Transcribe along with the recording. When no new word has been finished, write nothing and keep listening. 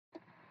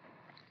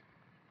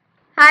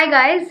Hi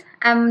guys,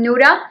 I'm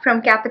Nourah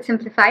from CAAPID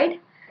Simplified.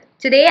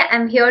 Today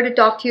I'm here to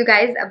talk to you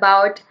guys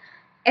about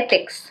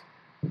ethics.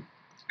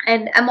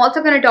 And I'm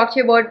also going to talk to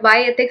you about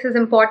why ethics is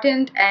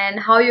important and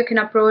how you can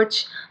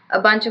approach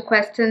a bunch of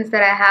questions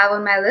that I have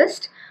on my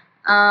list.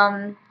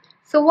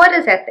 So what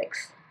is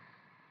ethics?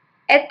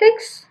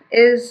 Ethics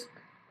is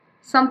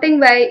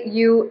something where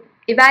you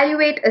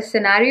evaluate a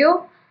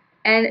scenario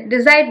and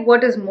decide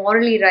what is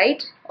morally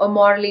right or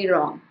morally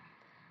wrong.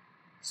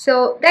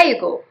 So there you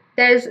go.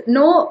 There is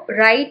no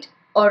right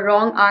or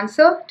wrong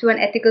answer to an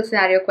ethical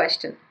scenario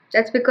question.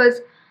 That's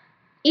because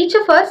each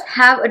of us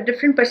have a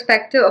different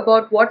perspective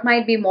about what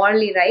might be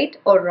morally right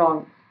or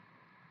wrong.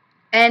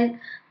 And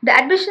the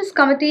admissions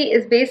committee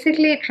is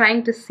basically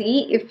trying to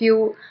see if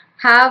you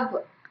have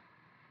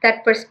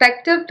that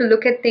perspective to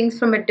look at things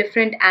from a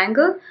different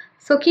angle.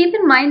 So keep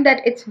in mind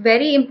that it's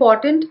very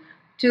important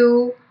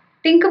to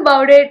think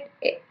about it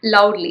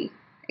loudly.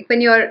 Like when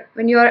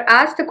you're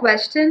asked a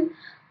question,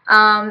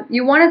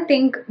 you want to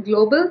think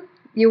global.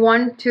 You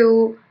want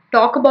to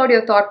talk about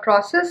your thought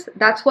process.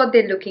 That's what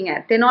they're looking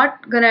at. They're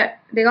not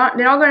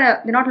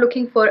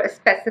looking for a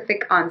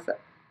specific answer.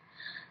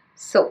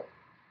 So,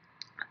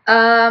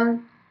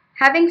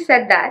 having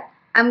said that,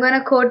 I'm going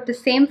to quote the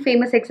same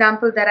famous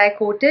example that I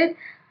quoted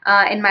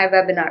in my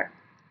webinar.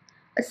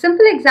 A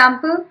simple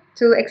example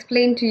to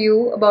explain to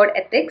you about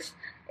ethics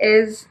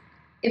is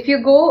if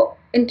you go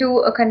into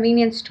a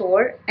convenience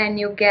store and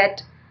you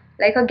get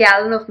like a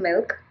gallon of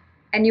milk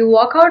and you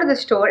walk out of the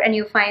store and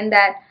you find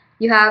that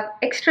you have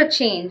extra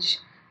change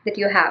that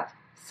you have.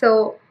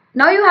 So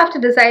now you have to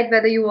decide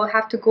whether you will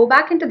have to go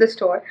back into the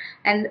store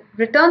and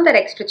return that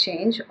extra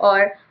change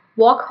or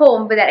walk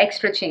home with that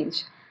extra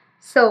change.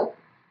 So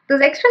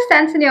those extra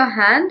cents in your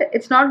hand,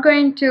 it's not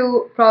going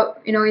to,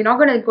 you're not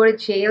going to go to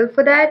jail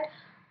for that,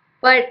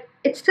 but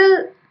it's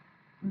still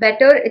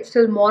better, it's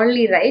still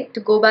morally right to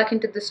go back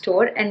into the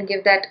store and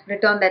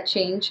return that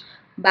change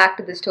back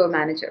to the store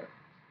manager.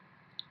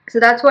 So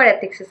that's what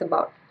ethics is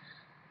about.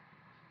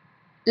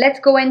 Let's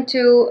go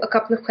into a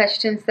couple of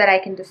questions that I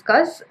can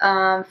discuss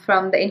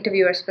from the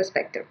interviewer's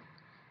perspective.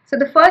 So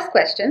the first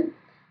question,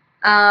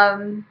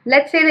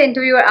 let's say the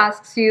interviewer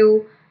asks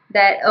you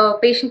that a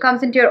patient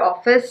comes into your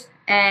office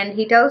and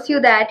he tells you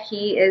that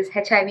he is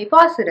HIV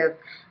positive,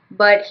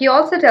 but he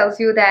also tells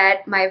you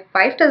that my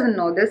wife doesn't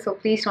know this, so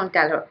please don't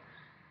tell her.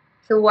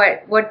 So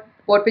what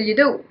will you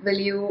do? Will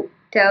you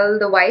tell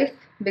the wife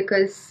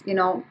because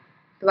the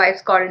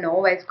wife's got to know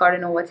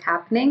what's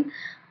happening,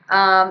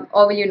 or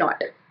will you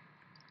not?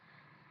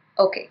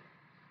 Okay,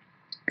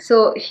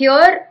 so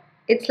here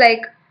it's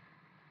like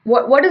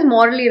what is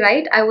morally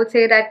right? I would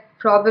say that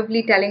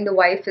probably telling the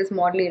wife is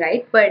morally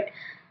right, but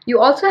you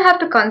also have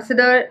to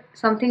consider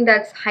something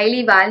that's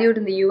highly valued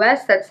in the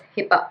US, that's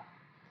HIPAA.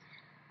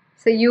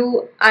 So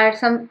you are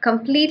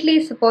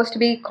completely supposed to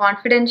be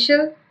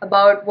confidential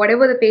about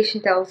whatever the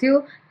patient tells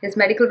you, his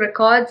medical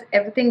records,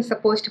 everything's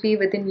supposed to be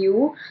within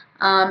you.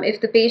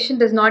 If the patient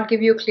does not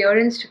give you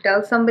clearance to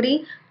tell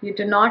somebody, you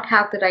do not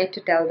have the right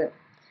to tell them.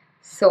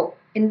 So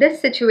in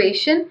this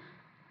situation,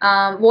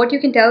 what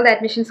you can tell the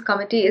admissions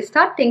committee is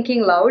start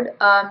thinking loud.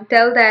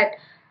 Tell that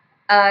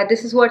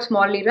this is what's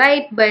morally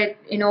right, but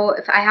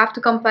if I have to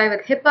comply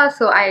with HIPAA,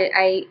 so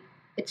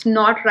it's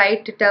not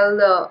right to tell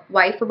the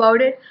wife about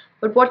it.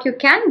 But what you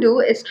can do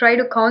is try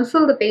to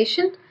counsel the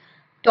patient,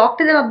 talk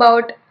to them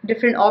about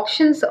different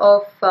options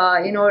of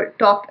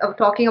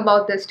talking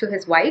about this to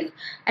his wife,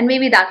 and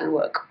maybe that will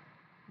work.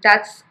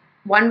 That's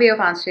one way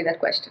of answering that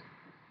question.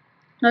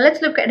 Now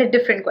let's look at a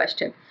different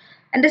question.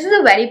 And this is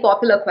a very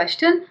popular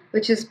question,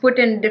 which is put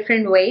in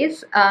different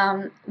ways.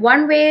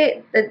 One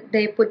way that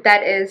they put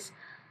that is,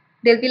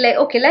 they'll be like,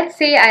 okay, let's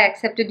say I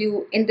accepted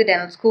you in the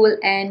dental school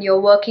and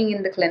you're working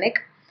in the clinic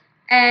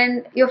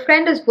and your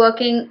friend is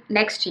working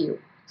next to you.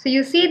 So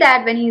you see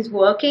that when he's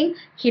working,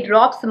 he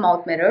drops the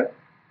mouth mirror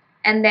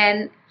and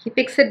then he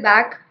picks it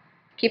back,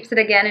 keeps it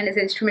again in his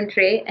instrument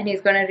tray, and he's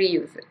going to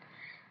reuse it.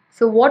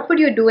 So what would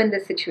you do in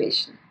this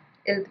situation?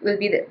 It will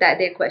be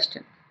their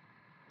question.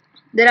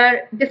 There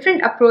are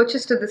different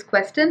approaches to this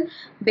question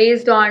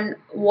based on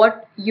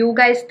what you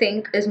guys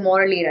think is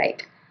morally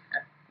right.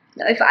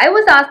 Now, if I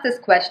was asked this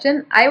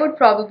question, I would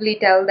probably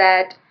tell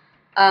that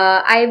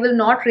I will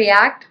not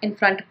react in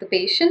front of the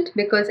patient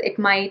because it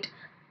might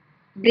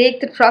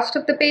break the trust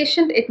of the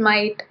patient, it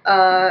might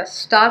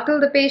startle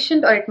the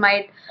patient, or it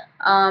might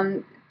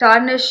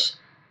tarnish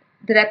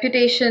the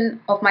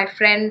reputation of my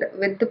friend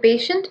with the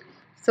patient.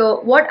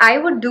 So what I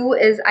would do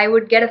is I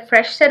would get a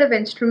fresh set of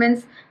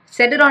instruments,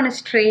 set it on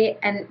his tray,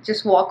 and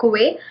just walk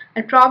away.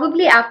 And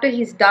probably after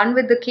he's done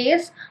with the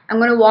case, I'm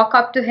going to walk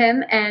up to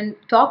him and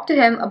talk to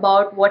him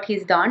about what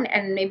he's done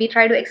and maybe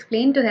try to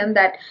explain to him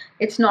that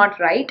it's not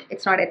right,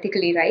 it's not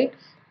ethically right.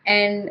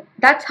 And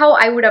that's how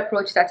I would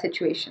approach that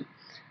situation.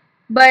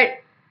 But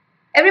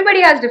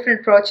everybody has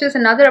different approaches.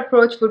 Another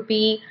approach would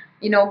be,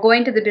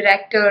 going to the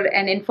director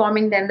and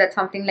informing them that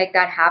something like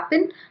that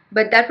happened.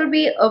 But that would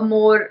be a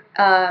more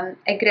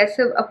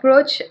aggressive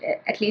approach,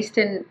 at least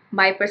in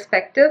my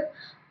perspective.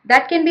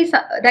 That can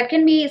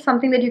be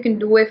something that you can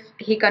do if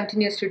he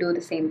continues to do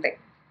the same thing.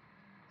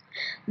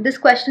 This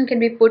question can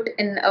be put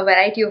in a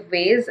variety of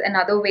ways.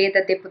 Another way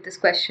that they put this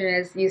question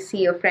is, you see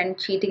your friend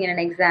cheating in an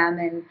exam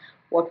and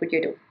what would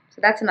you do? So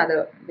that's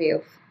another way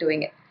of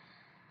doing it.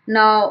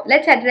 Now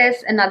let's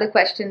address another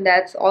question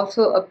that's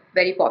also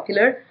very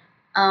popular.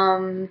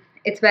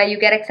 It's where you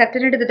get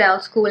accepted into the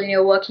dental school and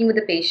you're working with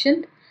the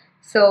patient.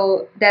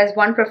 So there's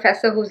one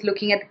professor who's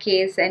looking at the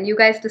case and you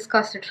guys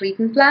discussed a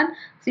treatment plan.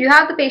 So you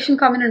have the patient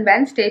come in on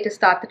Wednesday to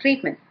start the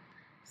treatment.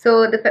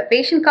 So the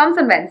patient comes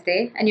on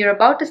Wednesday and you're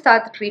about to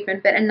start the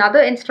treatment, but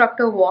another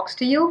instructor walks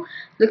to you,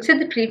 looks at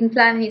the treatment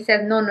plan, and he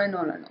says, no, no,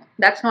 no, no, no.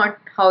 That's not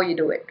how you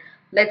do it.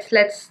 Let's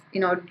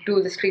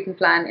do this treatment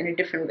plan in a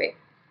different way.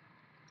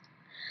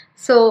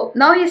 So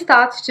now he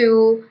starts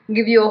to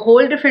give you a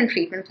whole different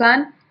treatment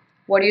plan.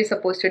 What are you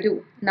supposed to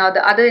do? Now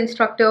the other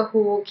instructor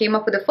who came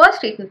up with the first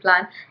treatment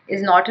plan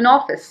is not in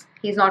office.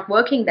 He's not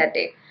working that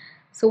day.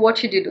 So what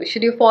should you do?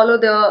 Should you follow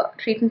the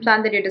treatment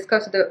plan that you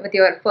discussed with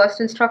your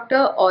first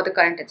instructor or the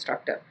current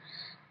instructor?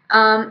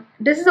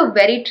 This is a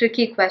very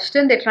tricky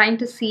question. They're trying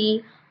to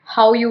see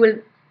how you will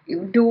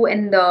do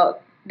in the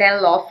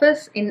dental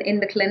office, in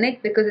the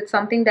clinic, because it's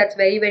something that's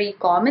very, very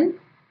common.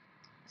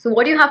 So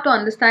what you have to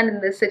understand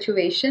in this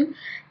situation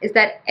is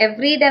that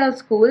every dental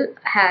school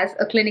has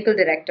a clinical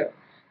director.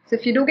 So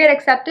if you do get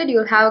accepted,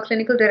 you'll have a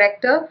clinical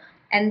director,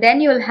 and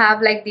then you'll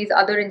have like these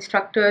other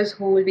instructors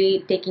who will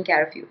be taking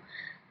care of you.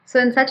 So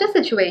in such a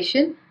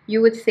situation,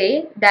 you would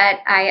say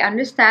that I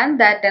understand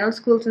that dental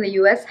schools in the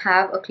US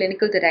have a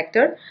clinical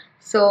director.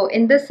 So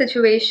in this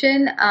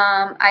situation,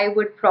 I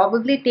would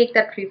probably take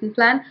that treatment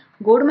plan,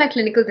 go to my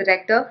clinical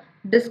director,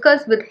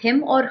 discuss with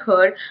him or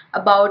her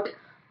about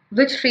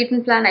which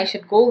treatment plan I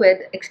should go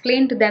with,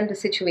 explain to them the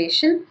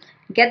situation,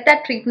 get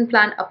that treatment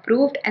plan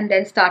approved, and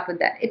then start with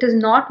that. It is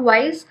not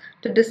wise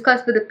to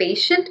discuss with the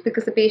patient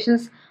because the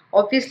patient's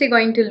obviously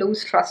going to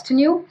lose trust in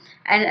you.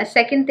 And a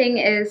second thing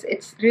is,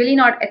 it's really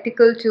not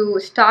ethical to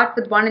start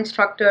with one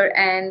instructor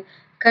and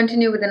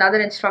continue with another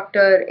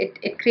instructor.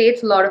 It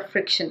creates a lot of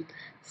friction.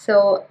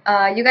 So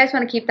you guys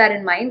want to keep that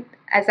in mind.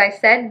 As I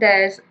said,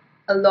 there's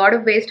a lot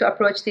of ways to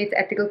approach these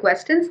ethical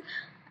questions.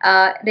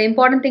 The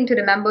important thing to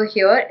remember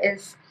here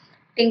is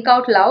think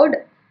out loud.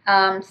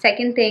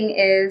 Second thing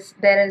is,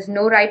 there is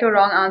no right or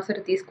wrong answer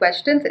to these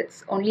questions.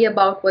 It's only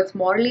about what's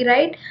morally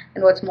right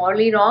and what's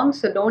morally wrong,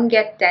 so don't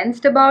get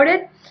tensed about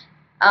it.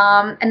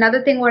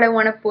 Another thing what I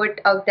want to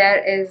put out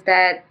there is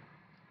that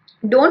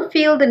don't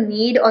feel the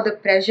need or the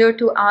pressure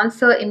to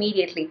answer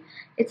immediately.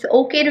 It's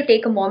okay to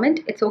take a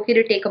moment, it's okay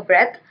to take a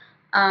breath,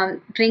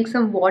 drink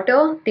some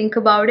water, think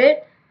about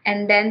it,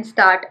 and then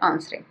start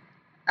answering.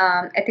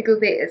 Ethical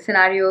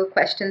scenario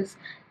questions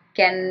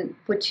can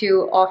put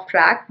you off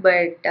track,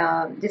 but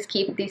just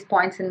keep these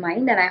points in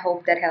mind, and I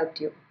hope that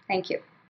helped you. Thank you.